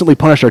constantly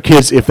punish our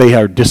kids if they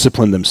are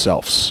disciplined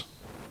themselves.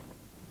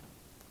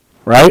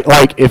 Right?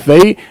 Like, if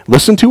they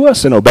listen to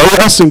us and obey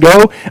us and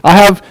go, I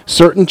have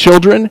certain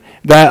children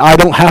that I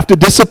don't have to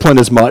discipline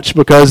as much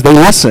because they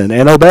listen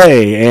and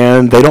obey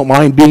and they don't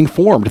mind being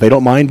formed. They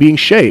don't mind being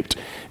shaped.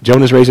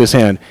 Jonah's raised his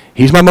hand.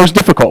 He's my most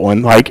difficult one.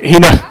 He's the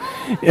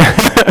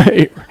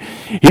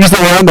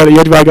one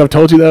that I've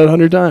told you that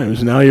 100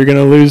 times. Now you're going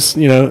to lose,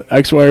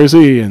 X, Y, or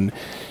Z. And,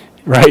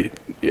 right?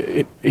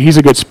 He's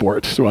a good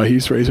sport. That's why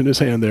he's raising his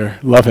hand there.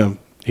 Love him.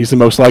 He's the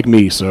most like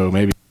me, so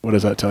maybe, what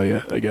does that tell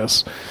you, I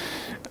guess?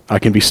 I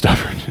can be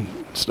stubborn and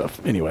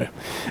stuff. Anyway.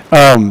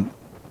 But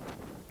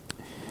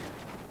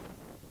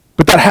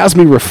that has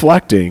me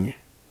reflecting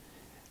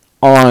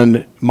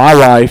on my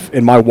life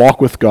and my walk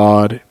with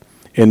God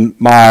and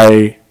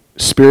my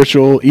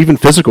spiritual, even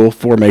physical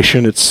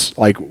formation. It's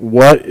like,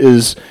 what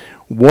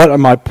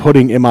am I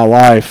putting in my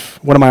life?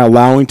 What am I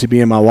allowing to be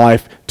in my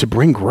life to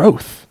bring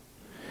growth?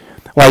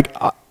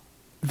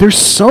 There's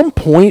some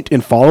point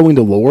in following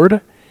the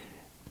Lord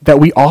that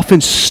we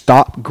often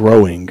stop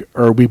growing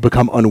or we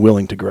become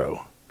unwilling to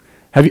grow.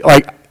 It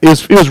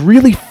was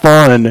really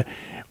fun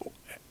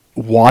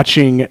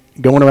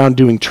going around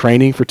doing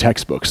training for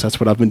textbooks. That's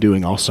what I've been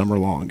doing all summer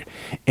long.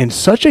 And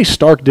such a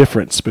stark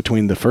difference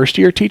between the first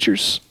year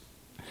teachers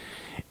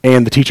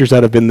and the teachers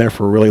that have been there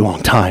for a really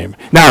long time.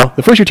 Now,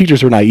 the first year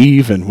teachers are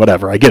naive and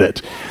whatever, I get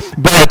it.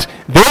 But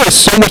there is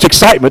so much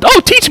excitement. Oh,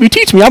 teach me,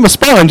 I'm a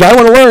sponge, I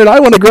want to learn, I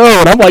want to grow.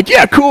 And I'm like,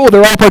 yeah, cool,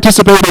 they're all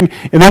participating.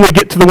 And then we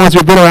get to the ones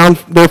who've been around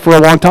there for a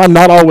long time.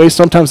 Not always,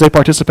 sometimes they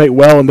participate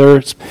well,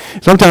 and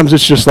sometimes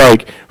it's just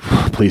like,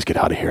 please get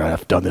out of here,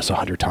 I've done this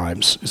 100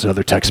 times. It's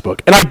another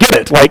textbook. And I get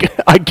it,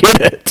 I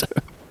get it.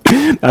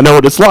 I know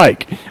what it's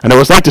like. I know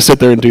what it's like to sit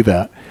there and do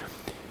that.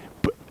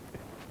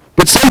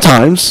 But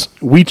sometimes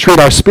we treat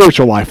our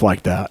spiritual life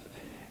like that,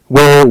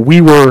 where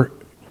we were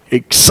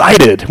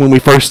excited when we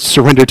first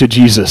surrendered to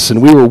Jesus,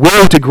 and we were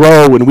willing to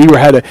grow, and we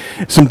had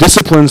some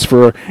disciplines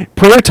for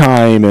prayer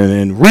time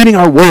and reading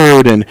our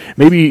word, and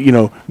maybe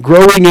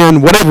growing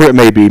in whatever it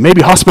may be,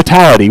 maybe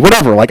hospitality,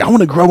 whatever. Like, I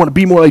want to grow, I want to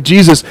be more like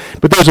Jesus.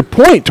 But there's a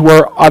point to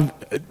where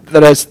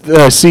that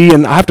I see,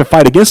 and I have to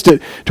fight against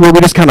it, to where we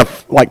just kind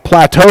of like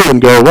plateau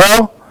and go,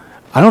 well,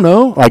 I don't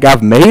know, like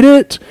I've made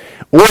it,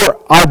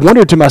 or I've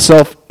wondered to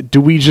myself,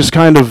 do we just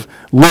kind of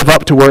live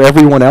up to where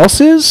everyone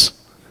else is?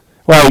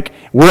 Like,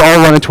 we're all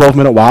running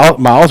 12-minute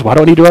miles. Why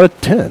do I need to run a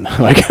 10?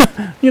 Like,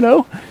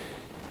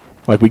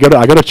 like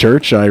I go to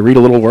church, I read a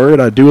little word,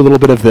 I do a little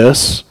bit of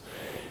this,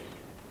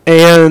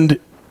 and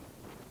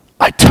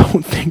I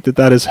don't think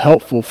that is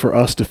helpful for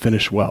us to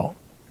finish well.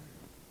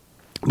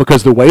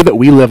 Because the way that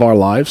we live our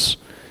lives,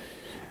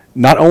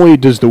 not only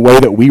does the way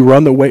that we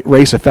run the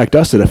race affect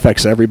us, it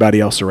affects everybody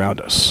else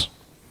around us.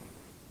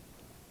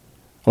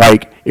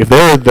 Like, if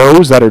there are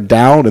those that are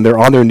down and they're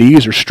on their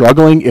knees or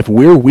struggling, if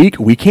we're weak,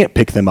 we can't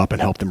pick them up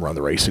and help them run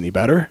the race any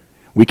better.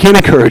 We can't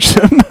encourage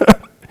them.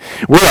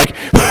 We're like,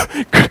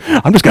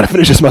 I'm just going to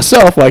finish this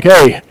myself. Like,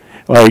 hey,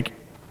 like,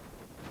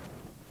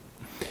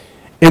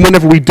 and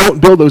whenever we don't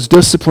build those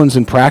disciplines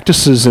and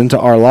practices into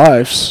our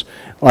lives,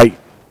 like,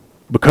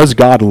 because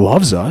God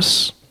loves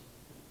us,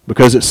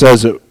 because it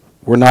says that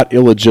we're not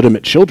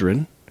illegitimate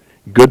children,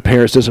 good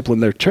parents discipline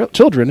their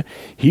children,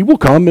 he will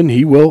come and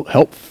he will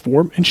help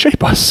form and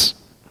shape us.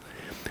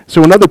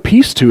 So another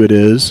piece to it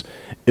is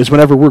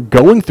whenever we're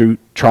going through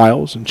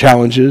trials and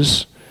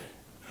challenges,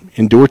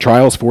 endure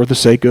trials for the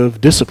sake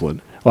of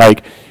discipline.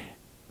 Like,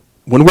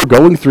 when we're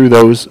going through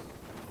those,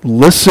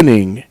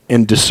 listening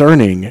and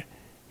discerning,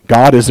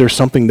 God, is there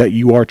something that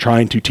you are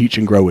trying to teach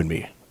and grow in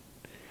me?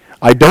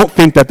 I don't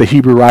think that the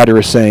Hebrew writer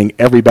is saying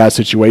every bad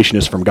situation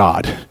is from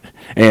God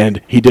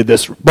and he did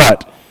this,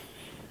 but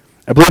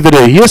I believe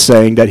that he is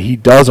saying that he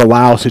does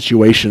allow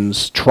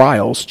situations,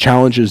 trials,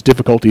 challenges,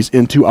 difficulties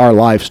into our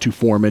lives to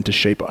form and to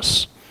shape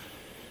us.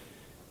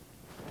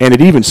 And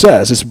it even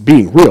says, it's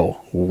being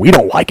real, we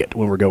don't like it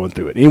when we're going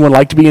through it. Anyone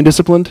like to be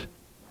indisciplined?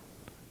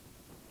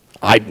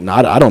 I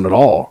don't at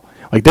all.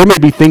 Like, there may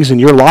be things in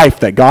your life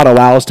that God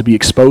allows to be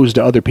exposed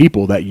to other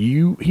people that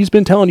he's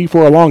been telling you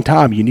for a long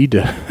time. You need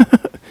to,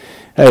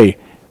 hey,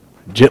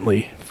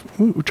 gently,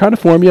 I'm trying to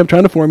form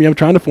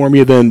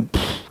you, then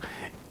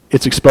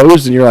it's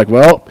exposed and you're like,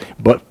 well,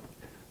 but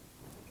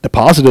the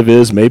positive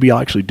is maybe I'll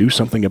actually do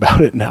something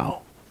about it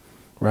now,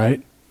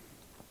 right?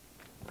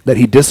 That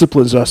he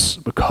disciplines us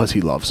because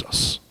he loves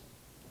us.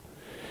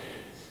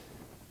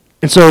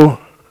 And so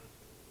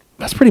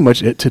that's pretty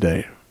much it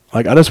today.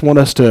 Like, I just want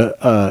us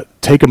to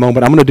take a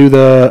moment. I'm going to do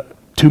the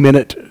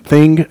 2-minute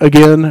thing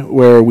again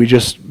where we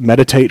just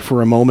meditate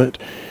for a moment.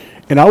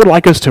 And I would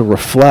like us to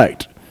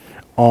reflect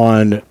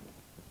on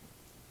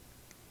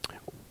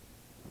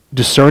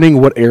discerning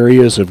what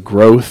areas of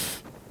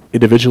growth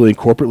individually and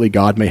corporately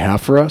God may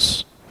have for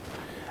us.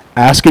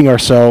 Asking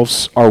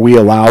ourselves, are we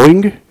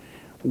allowing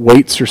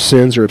weights or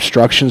sins or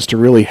obstructions to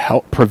really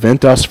help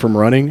prevent us from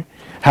running?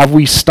 Have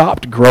we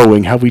stopped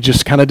growing? Have we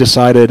just kind of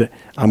decided,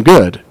 I'm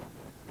good?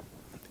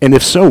 And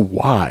if so,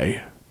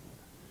 why?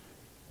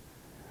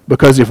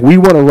 Because if we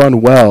want to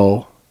run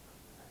well,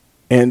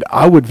 and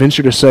I would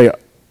venture to say,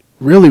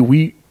 really,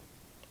 we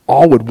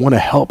all would want to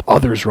help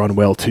others run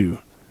well too.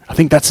 I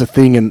think that's the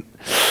thing in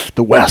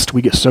the West.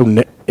 We get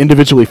so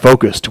individually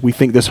focused. We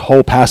think this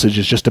whole passage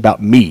is just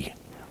about me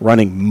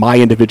running my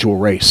individual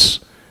race.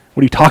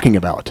 What are you talking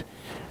about?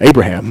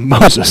 Abraham,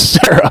 Moses,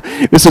 Sarah.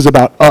 This is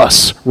about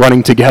us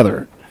running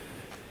together.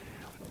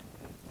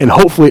 And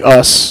hopefully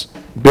us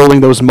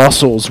building those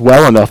muscles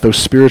well enough, those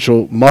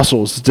spiritual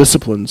muscles,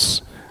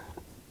 disciplines,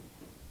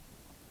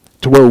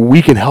 to where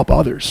we can help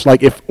others.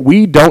 Like, if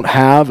we don't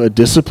have a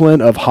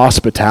discipline of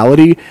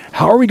hospitality,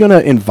 how are we going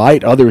to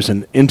invite others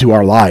into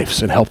our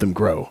lives and help them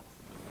grow?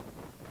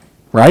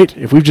 Right?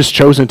 If we've just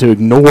chosen to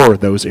ignore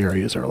those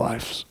areas of our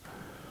lives.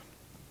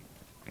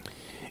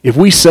 If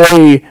we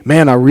say,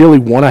 man, I really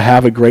want to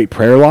have a great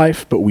prayer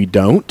life, but we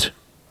don't,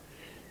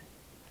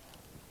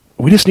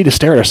 we just need to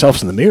stare at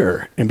ourselves in the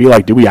mirror and be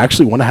like, do we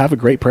actually want to have a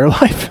great prayer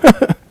life?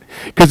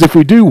 Because if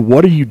we do,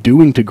 what are you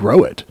doing to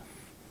grow it?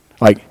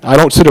 Like, I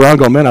don't sit around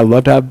going, man, I'd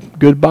love to have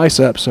good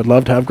biceps. I'd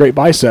love to have great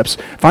biceps.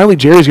 Finally,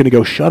 Jerry's going to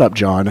go, shut up,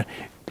 John.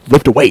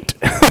 Lift a weight.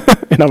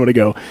 And I'm going to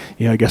go,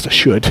 yeah, I guess I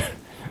should.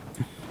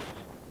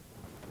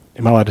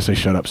 Am I allowed to say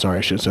shut up? Sorry,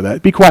 I shouldn't say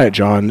that. Be quiet,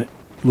 John.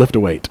 Lift a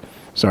weight.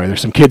 Sorry,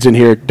 there's some kids in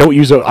here.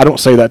 I don't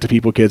say that to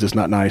people, kids. It's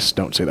not nice.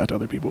 Don't say that to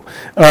other people.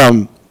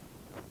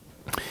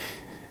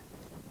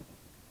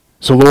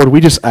 So, Lord,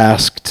 we just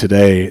ask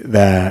today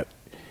that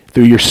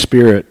through your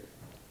Spirit,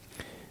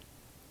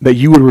 that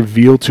you would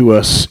reveal to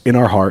us in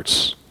our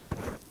hearts,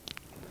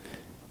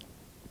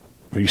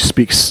 whether you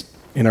speak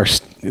in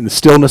the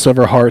stillness of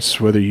our hearts,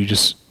 whether you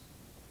just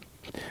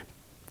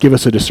give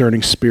us a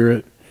discerning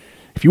spirit.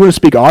 If you want to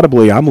speak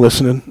audibly, I'm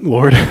listening,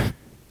 Lord.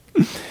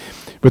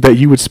 but that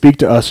you would speak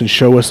to us and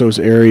show us those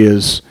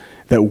areas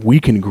that we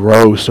can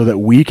grow so that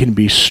we can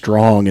be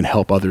strong and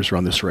help others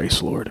run this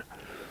race, Lord.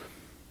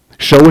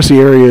 Show us the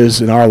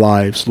areas in our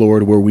lives,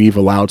 Lord, where we've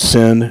allowed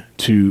sin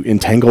to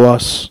entangle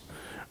us,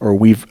 or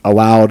we've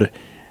allowed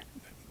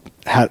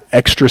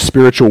extra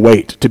spiritual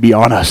weight to be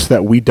on us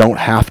that we don't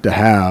have to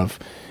have,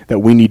 that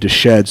we need to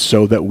shed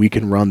so that we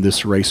can run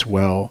this race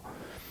well,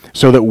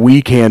 so that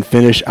we can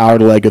finish our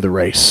leg of the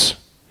race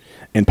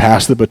and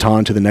pass the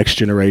baton to the next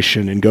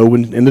generation and go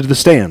into the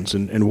stands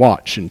and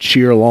watch and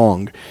cheer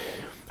along.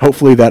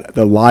 Hopefully that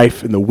the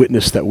life and the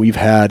witness that we've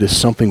had is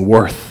something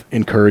worth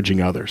encouraging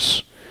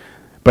others.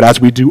 But as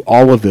we do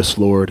all of this,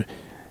 Lord,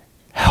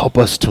 help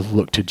us to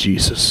look to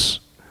Jesus.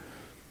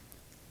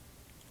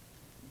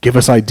 Give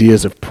us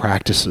ideas of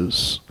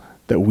practices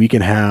that we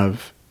can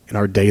have in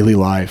our daily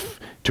life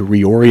to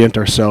reorient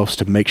ourselves,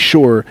 to make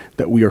sure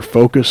that we are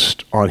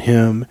focused on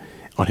him,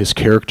 on his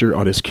character,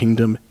 on his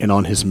kingdom, and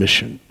on his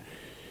mission.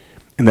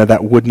 And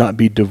that would not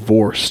be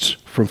divorced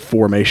from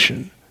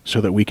formation so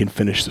that we can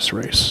finish this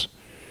race.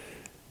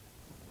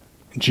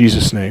 In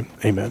Jesus' name,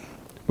 amen.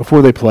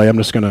 Before they play,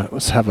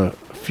 let's have a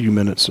few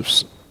minutes of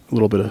a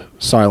little bit of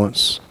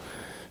silence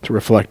to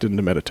reflect and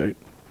to meditate.